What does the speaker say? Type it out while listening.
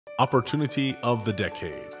Opportunity of the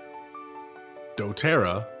decade.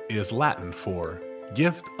 doTERRA is Latin for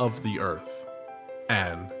gift of the earth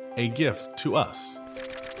and a gift to us.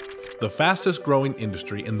 The fastest growing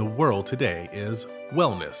industry in the world today is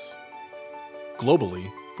wellness.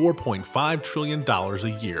 Globally, $4.5 trillion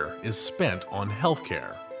a year is spent on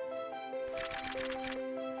healthcare.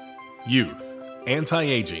 Youth,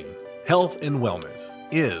 anti-aging, health and wellness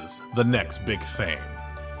is the next big thing.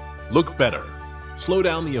 Look better, slow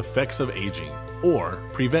down the effects of aging, or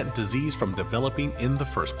prevent disease from developing in the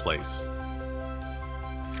first place.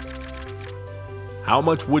 How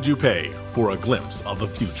much would you pay for a glimpse of the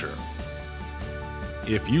future?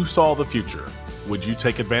 If you saw the future, would you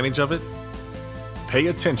take advantage of it? Pay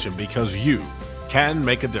attention because you can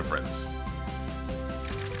make a difference.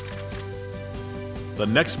 The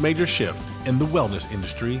next major shift in the wellness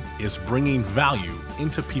industry is bringing value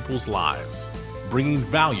into people's lives, bringing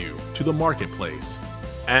value to the marketplace,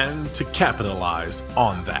 and to capitalize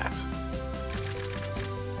on that.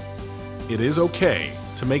 It is okay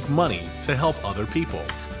to make money to help other people.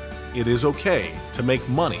 It is okay to make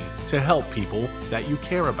money to help people that you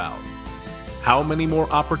care about. How many more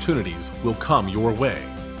opportunities will come your way?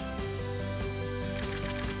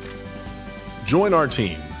 Join our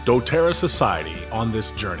team, doTERRA Society, on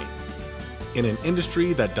this journey in an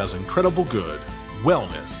industry that does incredible good,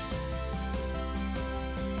 wellness.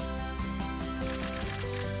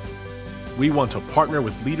 We want to partner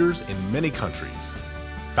with leaders in many countries.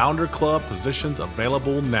 Founder Club positions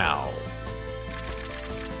available now.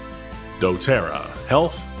 doTERRA,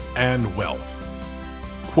 Health and Wealth.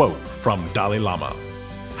 Quote from Dalai Lama: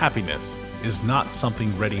 "Happiness is not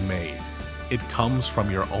something ready-made. It comes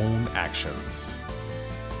from your own actions."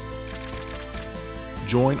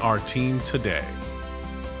 Join our team today.